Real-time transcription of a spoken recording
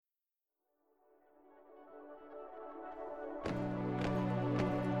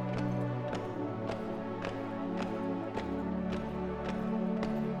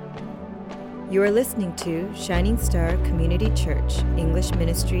You are listening to Shining Star Community Church English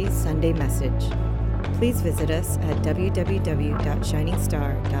Ministries Sunday Message. Please visit us at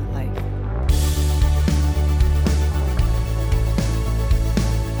www.shiningstar.life.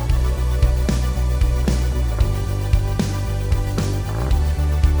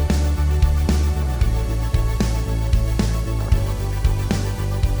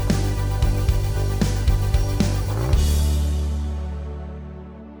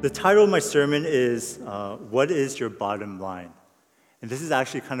 The title of my sermon is, What is Your Bottom Line? And this is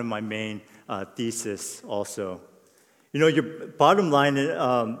actually kind of my main thesis also. You know, your bottom line,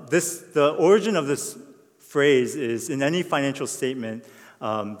 the origin of this phrase is in any financial statement,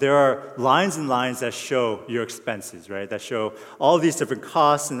 there are lines and lines that show your expenses, right? That show all these different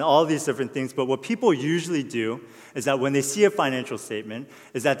costs and all these different things. But what people usually do is that when they see a financial statement,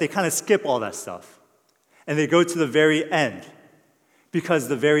 is that they kind of skip all that stuff. And they go to the very end. Because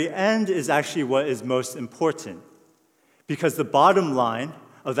the very end is actually what is most important. Because the bottom line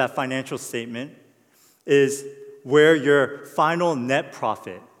of that financial statement is where your final net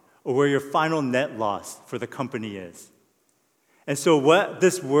profit or where your final net loss for the company is. And so what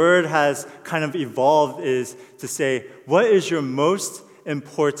this word has kind of evolved is to say, what is your most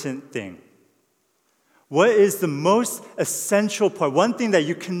important thing? What is the most essential part? One thing that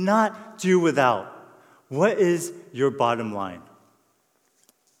you cannot do without. What is your bottom line?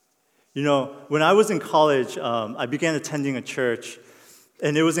 You know, when I was in college, I began attending a church,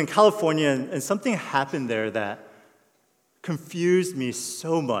 and it was in California, and something happened there that confused me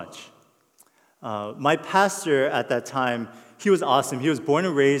so much. My pastor at that time, he was awesome. He was born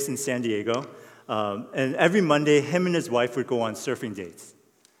and raised in San Diego, and every Monday, him and his wife would go on surfing dates,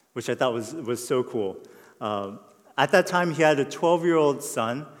 which I thought was so cool. At that time, he had a 12-year-old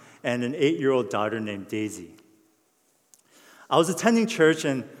son and an 8-year-old daughter named Daisy. I was attending church,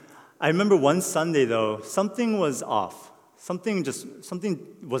 and I remember one Sunday, though, something was off. Something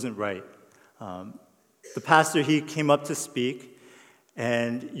wasn't right. The pastor, he came up to speak,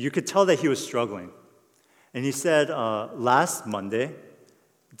 and you could tell that he was struggling. And he said, last Monday,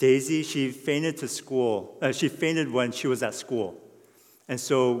 Daisy, she fainted to school. She fainted when she was at school. And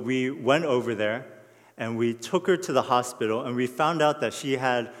so we went over there, and we took her to the hospital, and we found out that she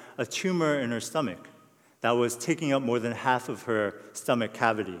had a tumor in her stomach that was taking up more than half of her stomach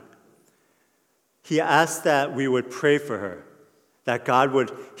cavity. He asked that we would pray for her, that God would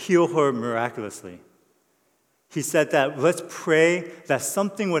heal her miraculously. He said that let's pray that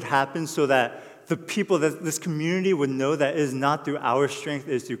something would happen so that the people, that this community would know that it is not through our strength,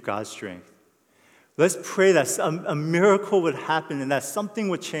 it is through God's strength. Let's pray that a miracle would happen and that something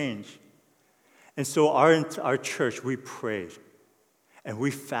would change. And so our church, we prayed and we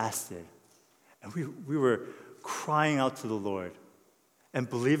fasted and we were crying out to the Lord. And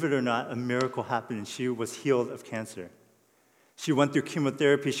believe it or not, a miracle happened, and she was healed of cancer. She went through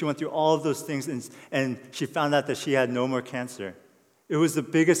chemotherapy. She went through all of those things, and she found out that she had no more cancer. It was the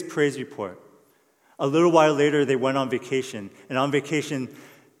biggest praise report. A little while later, they went on vacation, and on vacation,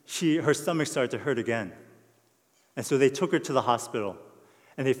 her stomach started to hurt again. And so they took her to the hospital,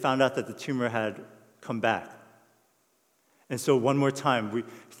 and they found out that the tumor had come back. And so one more time,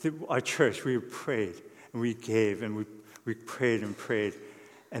 our church, we prayed, and we gave, and we prayed and prayed,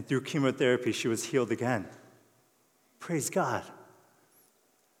 and through chemotherapy, she was healed again. Praise God.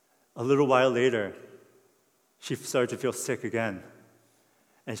 A little while later, she started to feel sick again,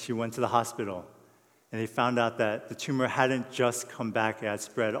 and she went to the hospital, and they found out that the tumor hadn't just come back, it had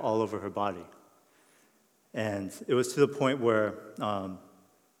spread all over her body. And it was to the point where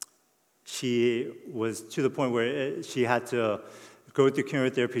she had to go through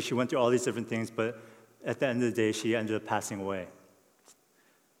chemotherapy. She went through all these different things, but at the end of the day, she ended up passing away.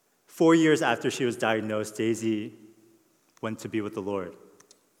 4 years after she was diagnosed, Daisy went to be with the Lord.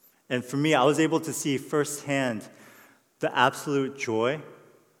 And for me, I was able to see firsthand the absolute joy,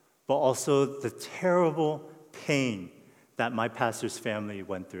 but also the terrible pain that my pastor's family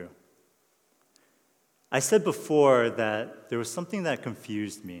went through. I said before that there was something that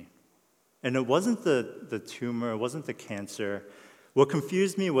confused me. And it wasn't the tumor, it wasn't the cancer. What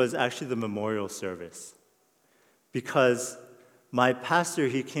confused me was actually the memorial service. Because my pastor,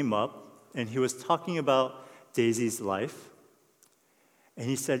 he came up and he was talking about Daisy's life. And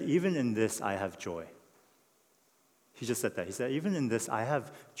he said, even in this, I have joy. He just said that. He said, even in this, I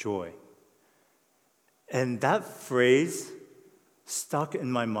have joy. And that phrase stuck in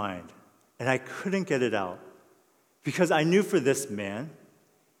my mind. And I couldn't get it out. Because I knew for this man,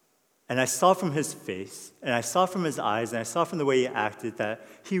 and I saw from his face, and I saw from his eyes, and I saw from the way he acted that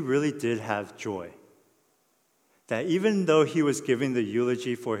he really did have joy. That even though he was giving the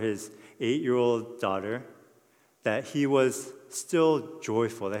eulogy for his 8-year-old daughter that he was still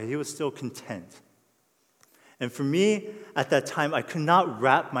joyful, that he was still content. And for me, at that time, I could not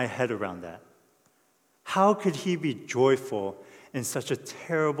wrap my head around that. How could he be joyful in such a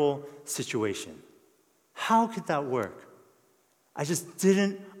terrible situation? How could that work? I just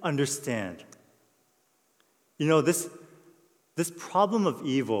didn't understand. You know, this problem of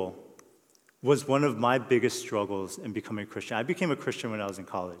evil was one of my biggest struggles in becoming a Christian. I became a Christian when I was in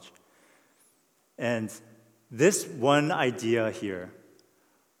college. And this one idea here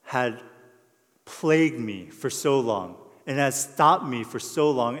had plagued me for so long and has stopped me for so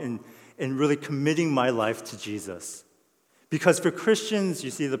long in really committing my life to Jesus. Because for Christians,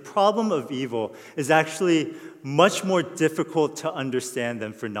 you see, the problem of evil is actually much more difficult to understand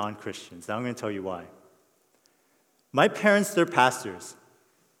than for non-Christians. Now I'm going to tell you why. My parents, they're pastors.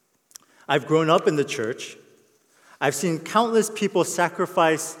 I've grown up in the church. I've seen countless people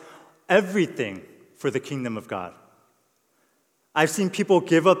sacrifice everything for the kingdom of God. I've seen people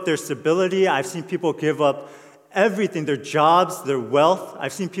give up their stability. I've seen people give up everything, their jobs, their wealth.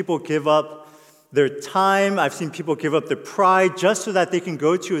 I've seen people give up their time. I've seen people give up their pride just so that they can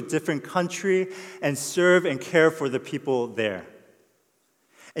go to a different country and serve and care for the people there.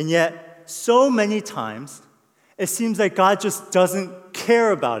 And yet, so many times, it seems like God just doesn't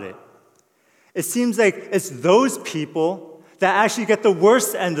care about it. It seems like it's those people that actually get the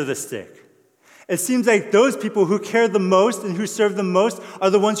worst end of the stick. It seems like those people who care the most and who serve the most are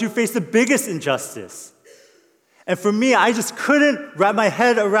the ones who face the biggest injustice. And for me, I just couldn't wrap my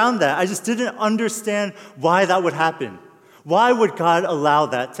head around that. I just didn't understand why that would happen. Why would God allow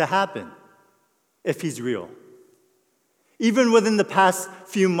that to happen if he's real? Even within the past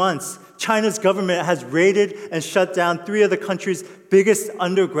few months, China's government has raided and shut down 3 of the country's biggest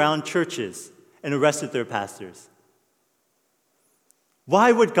underground churches and arrested their pastors.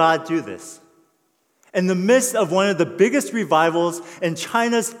 Why would God do this? In the midst of one of the biggest revivals in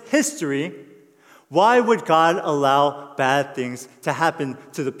China's history, why would God allow bad things to happen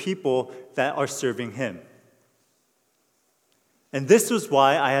to the people that are serving him? And this was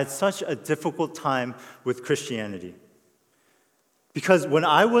why I had such a difficult time with Christianity. Because when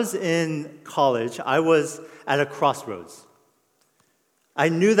I was in college, I was at a crossroads. I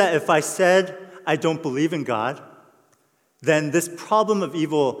knew that if I said I don't believe in God, then this problem of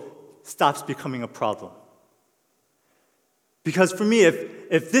evil stops becoming a problem. Because for me,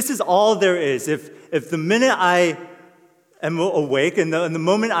 if this is all there is, if the minute I am awake and the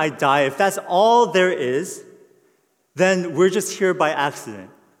moment I die, if that's all there is, then we're just here by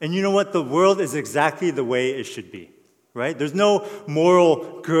accident. And you know what? The world is exactly the way it should be, right? There's no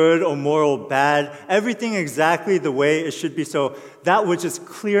moral good or moral bad. Everything exactly the way it should be. So that would just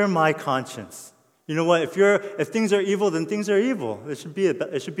clear my conscience. You know what? If things are evil, then things are evil. It should be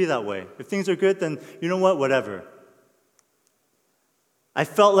that way. If things are good, then you know what? Whatever. I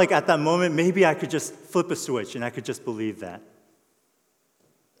felt like at that moment, maybe I could just flip a switch and I could just believe that.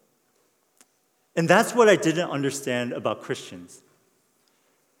 And that's what I didn't understand about Christians.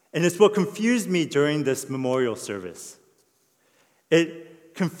 And it's what confused me during this memorial service.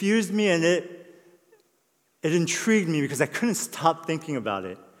 It confused me and it intrigued me because I couldn't stop thinking about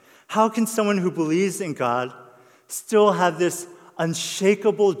it. How can someone who believes in God still have this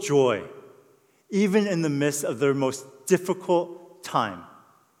unshakable joy, even in the midst of their most difficult time?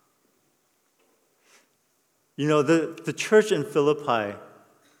 You know, the church in Philippi,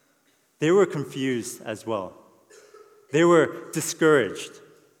 they were confused as well. They were discouraged.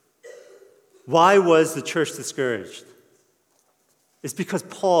 Why was the church discouraged? It's because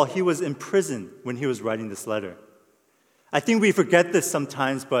Paul, he was in prison when he was writing this letter. I think we forget this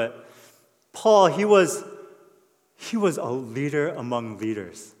sometimes, but Paul, he was a leader among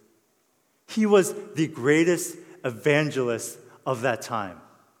leaders. He was the greatest evangelist of that time.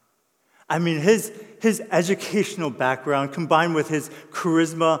 I mean, his educational background combined with his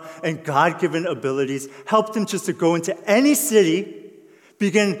charisma and God-given abilities helped him just to go into any city,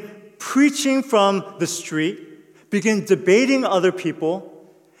 begin preaching from the street, begin debating other people,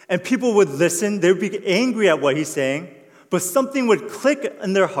 and people would listen. They would be angry at what he's saying, but something would click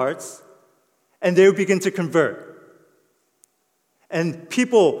in their hearts, and they would begin to convert. And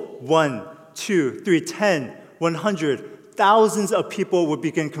people, 1, 2, 3, 10, 100, thousands of people would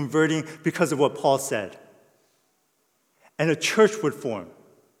begin converting because of what Paul said. And a church would form.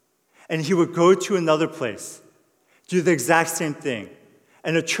 And he would go to another place, do the exact same thing.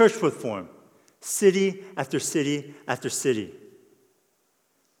 And a church would form, city after city after city.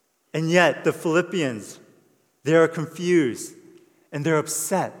 And yet, the Philippians, they are confused and they're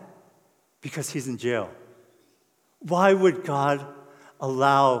upset because he's in jail. Why would God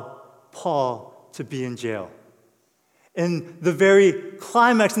allow Paul to be in jail? In the very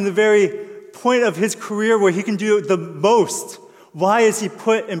climax, in the very point of his career where he can do the most, why is he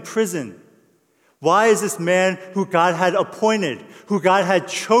put in prison? Why is this man who God had appointed, who God had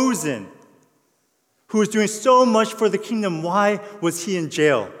chosen, who was doing so much for the kingdom, why was he in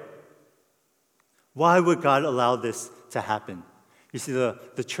jail? Why would God allow this to happen? You see,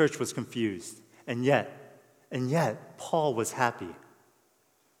 the church was confused, and yet, Paul was happy. And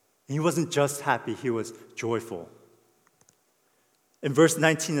he wasn't just happy, he was joyful. In verse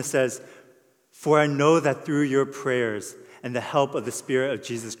 19 it says, "For I know that through your prayers and the help of the Spirit of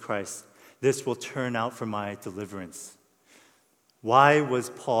Jesus Christ, this will turn out for my deliverance." Why was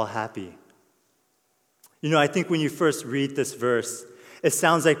Paul happy? I think when you first read this verse, it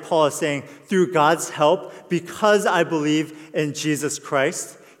sounds like Paul is saying, through God's help, because I believe in Jesus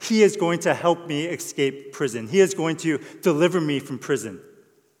Christ, he is going to help me escape prison. He is going to deliver me from prison.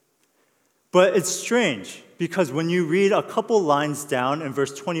 But it's strange, because when you read a couple lines down in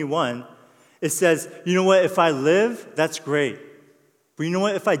verse 21, it says, you know what, if I live, that's great. But you know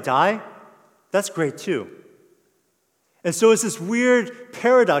what, if I die, that's great too. And so it's this weird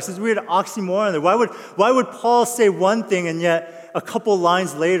paradox, this weird oxymoron there. Why would Paul say one thing and yet a couple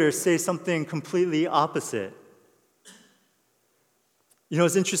lines later say something completely opposite?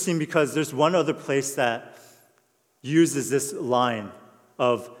 It's interesting because there's one other place that uses this line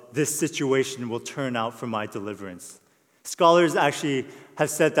of "this situation will turn out for my deliverance." Scholars actually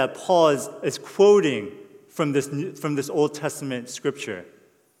have said that Paul is quoting from this Old Testament scripture.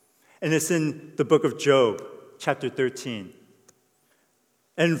 And it's in the book of Job, chapter 13.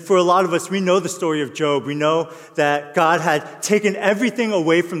 And for a lot of us, we know the story of Job. We know that God had taken everything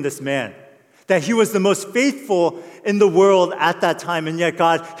away from this man, that he was the most faithful in the world at that time, and yet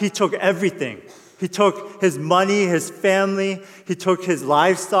God, he took everything. He took his money, his family, he took his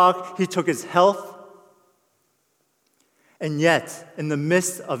livestock, he took his health. And yet, in the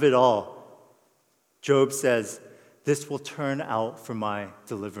midst of it all, Job says, "This will turn out for my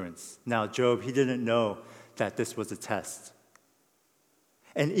deliverance." Now, Job, he didn't know that this was a test.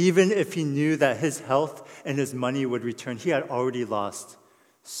 And even if he knew that his health and his money would return, he had already lost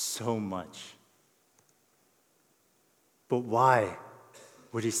so much. But why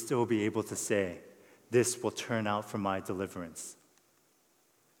would he still be able to say, "This will turn out for my deliverance"?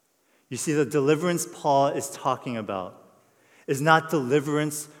 You see, the deliverance Paul is talking about is not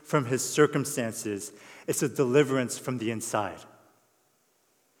deliverance from his circumstances, it's a deliverance from the inside.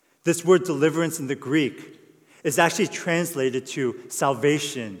 This word deliverance in the Greek is actually translated to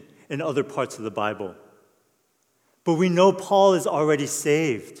salvation in other parts of the Bible. But we know Paul is already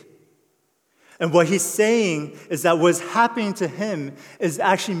saved. And what he's saying is that what's happening to him is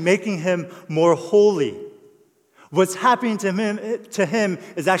actually making him more holy. What's happening to him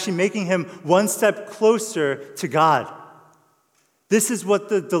is actually making him one step closer to God. This is what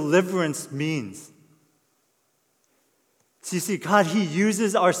the deliverance means. So you see, God, he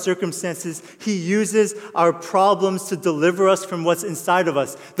uses our circumstances, he uses our problems to deliver us from what's inside of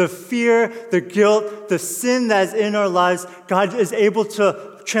us. The fear, the guilt, the sin that is in our lives, God is able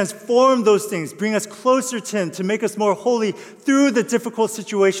to transform those things, bring us closer to him, to make us more holy through the difficult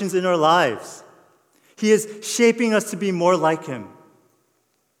situations in our lives. He is shaping us to be more like him.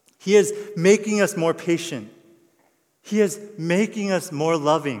 He is making us more patient. He is making us more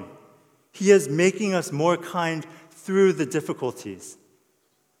loving. He is making us more kind through the difficulties.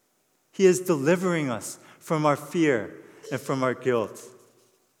 He is delivering us from our fear and from our guilt.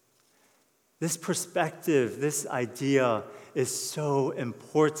 This perspective, this idea is so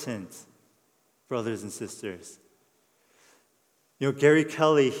important, brothers and sisters. Gary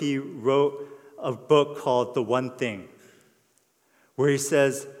Kelly, he wrote a book called The One Thing, where he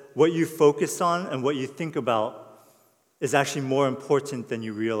says what you focus on and what you think about is actually more important than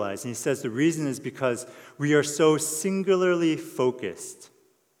you realize. And he says the reason is because we are so singularly focused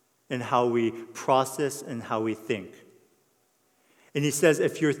in how we process and how we think. And he says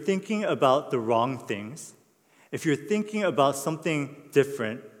if you're thinking about the wrong things, if you're thinking about something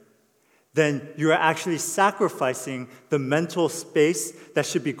different, then you're actually sacrificing the mental space that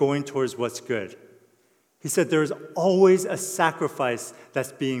should be going towards what's good. He said there's always a sacrifice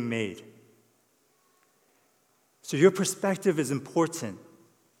that's being made. So your perspective is important.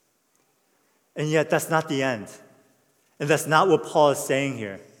 And yet that's not the end. And that's not what Paul is saying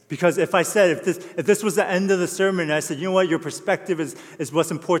here. Because if I said, if this was the end of the sermon, and I said, you know what, your perspective is what's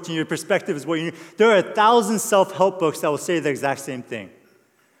important, your perspective is what you need. There are 1,000 self-help books that will say the exact same thing.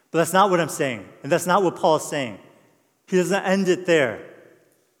 But that's not what I'm saying. And that's not what Paul is saying. He doesn't end it there.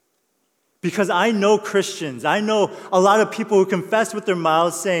 Because I know Christians, I know a lot of people who confess with their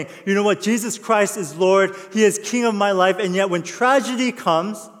mouths saying, you know what, Jesus Christ is Lord, He is King of my life, and yet when tragedy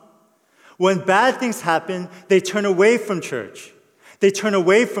comes, when bad things happen, they turn away from church. They turn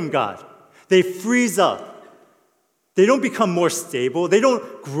away from God. They freeze up. They don't become more stable. They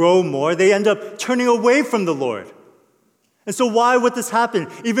don't grow more. They end up turning away from the Lord. And so why would this happen?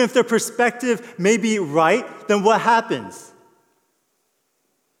 Even if their perspective may be right, then what happens?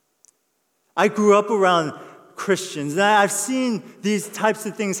 I grew up around Christians, and I've seen these types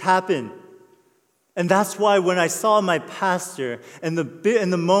of things happen. And that's why when I saw my pastor in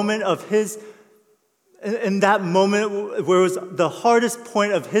the moment of in that moment where it was the hardest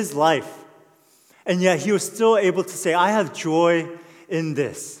point of his life, and yet he was still able to say, I have joy in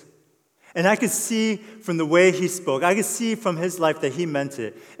this. And I could see from the way he spoke, I could see from his life that he meant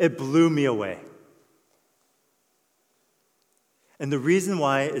it. It blew me away. And the reason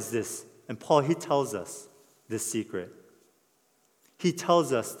why is this, and Paul, he tells us this secret. He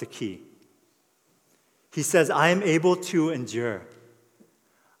tells us the key. He says, I am able to endure.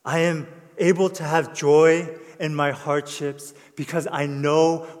 I am able to have joy in my hardships because I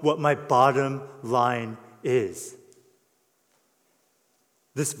know what my bottom line is.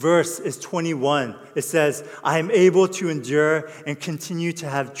 This verse is 21. It says, I am able to endure and continue to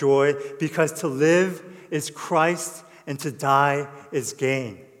have joy because to live is Christ and to die is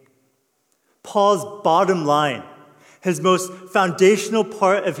gain. Paul's bottom line, his most foundational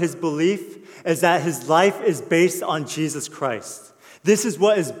part of his belief is that his life is based on Jesus Christ. This is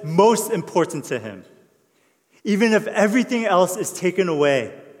what is most important to him. Even if everything else is taken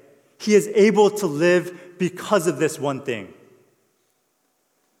away, he is able to live because of this one thing.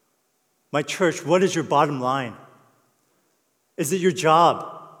 My church, what is your bottom line? Is it your job?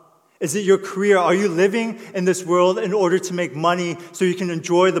 Is it your career? Are you living in this world in order to make money so you can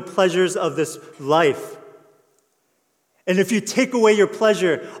enjoy the pleasures of this life? And if you take away your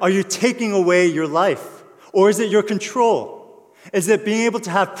pleasure, are you taking away your life? Or is it your control? Is it being able to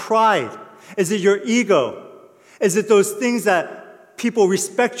have pride? Is it your ego? Is it those things that people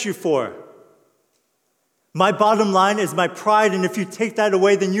respect you for? My bottom line is my pride, and if you take that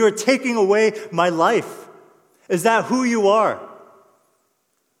away, then you are taking away my life. Is that who you are?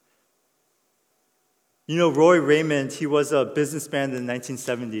 You know, Roy Raymond, he was a businessman in the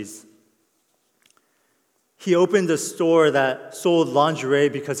 1970s. He opened a store that sold lingerie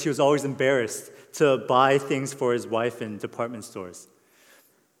because he was always embarrassed to buy things for his wife in department stores.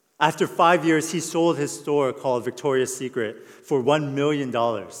 After 5 years, he sold his store called Victoria's Secret for $1 million.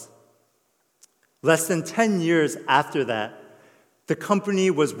 Less than 10 years after that, the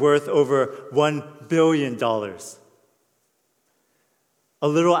company was worth over $1 billion. A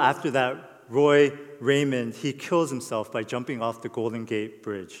little after that, Roy Raymond, he kills himself by jumping off the Golden Gate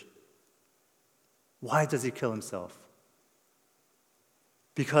Bridge. Why does he kill himself?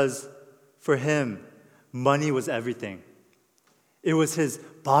 Because for him, money was everything. It was his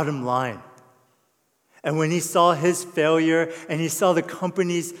bottom line. And when he saw his failure and he saw the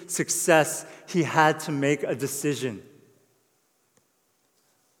company's success, he had to make a decision.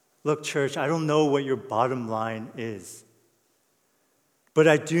 Look, church, I don't know what your bottom line is. But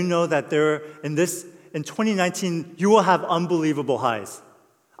I do know that in 2019, you will have unbelievable highs.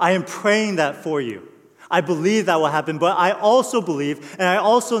 I am praying that for you. I believe that will happen, but I also believe and I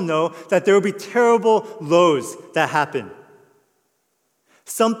also know that there will be terrible lows that happen.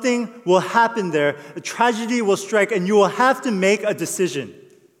 Something will happen there, a tragedy will strike, and you will have to make a decision.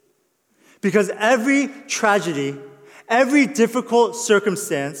 Because every tragedy, every difficult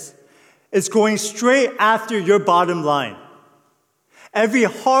circumstance is going straight after your bottom line. Every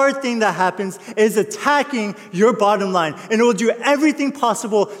hard thing that happens is attacking your bottom line, and it will do everything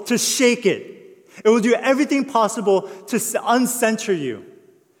possible to shake it. It will do everything possible to uncenter you,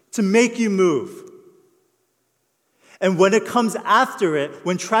 to make you move. And when it comes after it,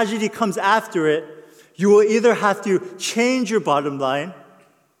 when tragedy comes after it, you will either have to change your bottom line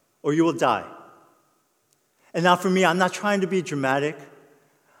or you will die. And now for me, I'm not trying to be dramatic.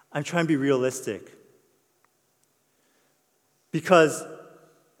 I'm trying to be realistic. Because,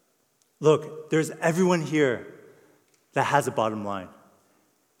 look, there's everyone here that has a bottom line.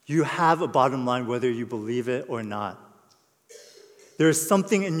 You have a bottom line whether you believe it or not. There is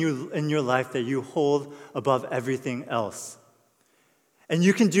something in your life that you hold above everything else. And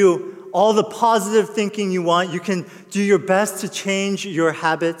you can do all the positive thinking you want. You can do your best to change your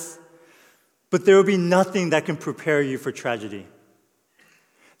habits. But there will be nothing that can prepare you for tragedy.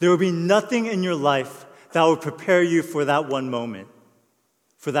 There will be nothing in your life that will prepare you for that one moment,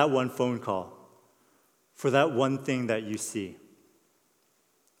 for that one phone call, for that one thing that you see.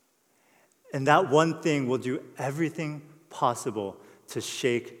 And that one thing will do everything possible to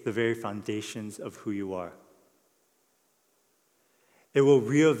shake the very foundations of who you are. It will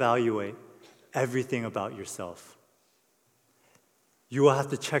reevaluate everything about yourself. You will have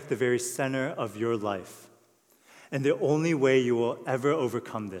to check the very center of your life. And the only way you will ever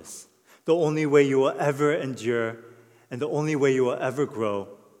overcome this, the only way you will ever endure, and the only way you will ever grow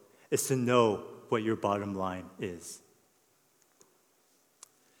is to know what your bottom line is.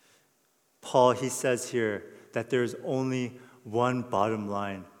 Paul, he says here that there's only one bottom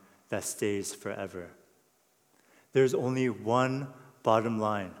line that stays forever. There's only one bottom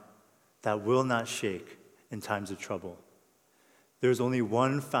line that will not shake in times of trouble. There's only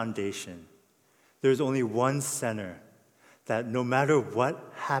one foundation. There's only one center that no matter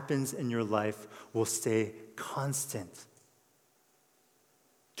what happens in your life will stay constant.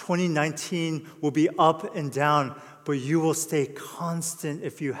 2019 will be up and down, but you will stay constant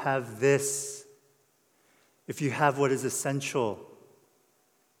if you have this, if you have what is essential.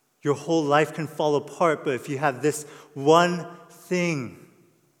 Your whole life can fall apart, but if you have this one thing,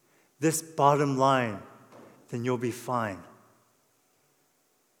 this bottom line, then you'll be fine.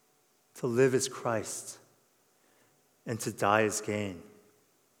 To live is Christ, and to die is gain.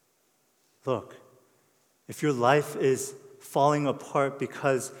 Look, if your life is falling apart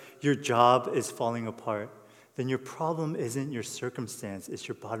because your job is falling apart, then your problem isn't your circumstance, it's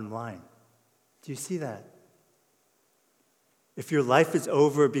your bottom line. Do you see that? If your life is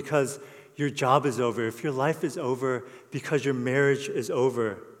over because your job is over, if your life is over because your marriage is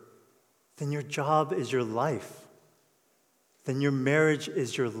over, then your job is your life. Then your marriage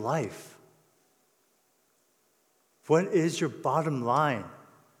is your life. What is your bottom line?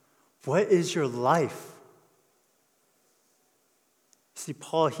 What is your life? See,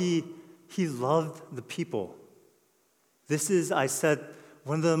 Paul, he loved the people. This is, I said,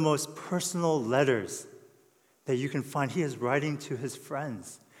 one of the most personal letters that you can find. He is writing to his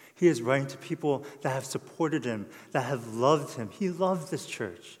friends. He is writing to people that have supported him, that have loved him. He loves this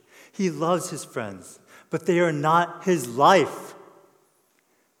church. He loves his friends, but they are not his life.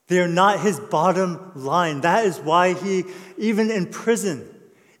 They are not his bottom line. That is why he, even in prison,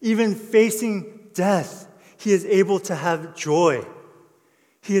 even facing death, he is able to have joy.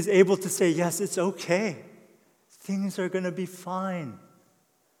 He is able to say, yes, it's okay. Things are going to be fine.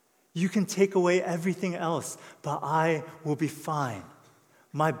 You can take away everything else, but I will be fine.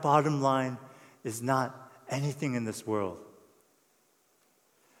 My bottom line is not anything in this world.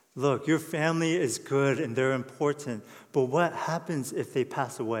 Look, your family is good and they're important, but what happens if they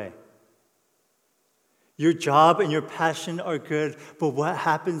pass away? Your job and your passion are good, but what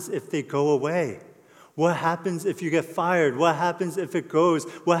happens if they go away? What happens if you get fired? What happens if it goes?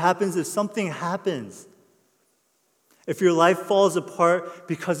 What happens if something happens? If your life falls apart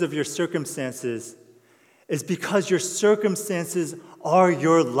because of your circumstances, it's because your circumstances are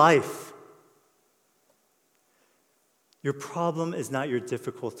your life. Your problem is not your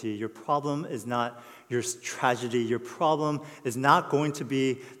difficulty. Your problem is not your tragedy. Your problem is not going to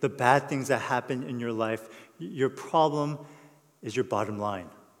be the bad things that happen in your life. Your problem is your bottom line.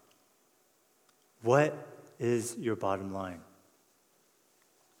 What is your bottom line?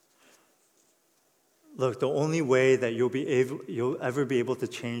 Look, the only way that you'll ever be able to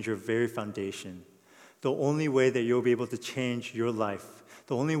change your very foundation, the only way that you'll be able to change your life,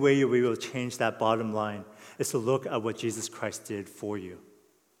 the only way you'll be able to change that bottom line is to look at what Jesus Christ did for you.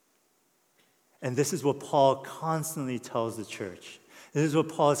 And this is what Paul constantly tells the church. This is what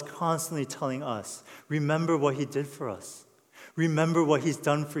Paul is constantly telling us. Remember what he did for us. Remember what he's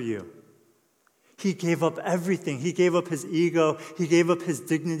done for you. He gave up everything. He gave up his ego. He gave up his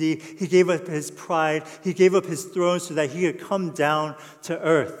dignity. He gave up his pride. He gave up his throne so that he could come down to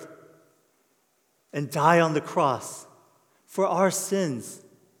earth and die on the cross for our sins,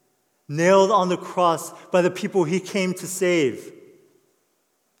 nailed on the cross by the people he came to save.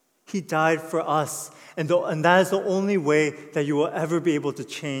 He died for us, and that is the only way that you will ever be able to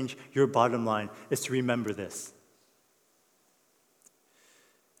change your bottom line, is to remember this.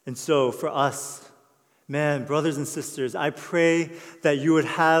 And so for us, man, brothers and sisters, I pray that you would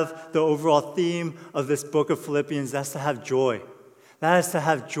have the overall theme of this book of Philippians, that's to have joy. That is to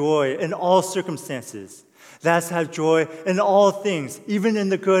have joy in all circumstances. That's to have joy in all things, even in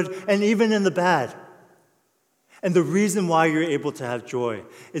the good and even in the bad. And the reason why you're able to have joy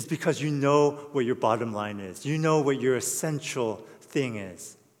is because you know what your bottom line is. You know what your essential thing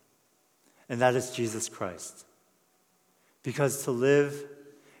is. And that is Jesus Christ. Because to live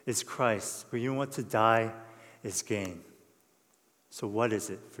is Christ, but you know what? To die is gain. So what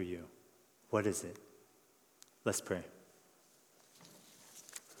is it for you? What is it? Let's pray.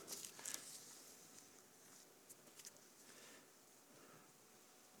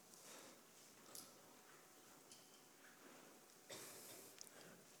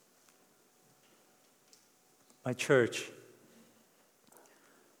 My church,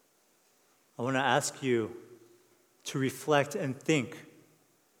 I want to ask you to reflect and think.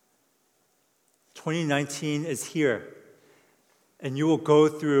 2019 is here, and you will go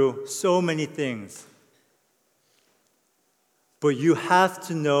through so many things. But you have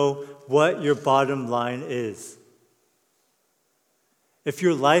to know what your bottom line is. If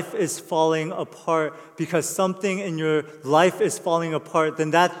your life is falling apart because something in your life is falling apart, then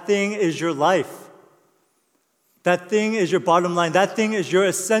that thing is your life. That thing is your bottom line. That thing is your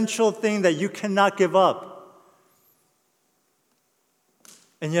essential thing that you cannot give up.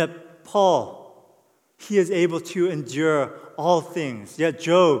 And yet, Paul, he is able to endure all things. Yet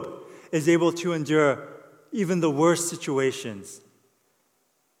Job is able to endure even the worst situations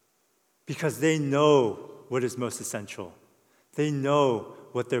because they know what is most essential. They know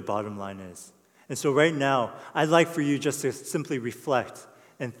what their bottom line is. And so right now, I'd like for you just to simply reflect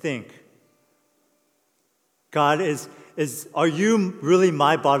and think. God, are you really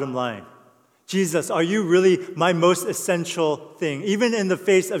my bottom line? Jesus, are you really my most essential thing? Even in the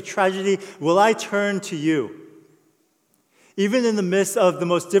face of tragedy, will I turn to you? Even in the midst of the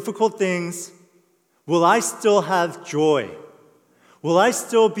most difficult things, will I still have joy? Will I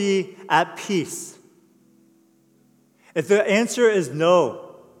still be at peace? If the answer is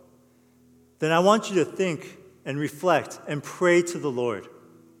no, then I want you to think and reflect and pray to the Lord.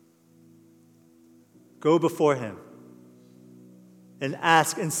 Go before Him and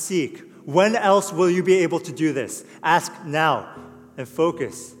ask and seek. When else will you be able to do this? Ask now and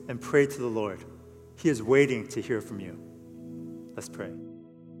focus and pray to the Lord. He is waiting to hear from you. Let's pray.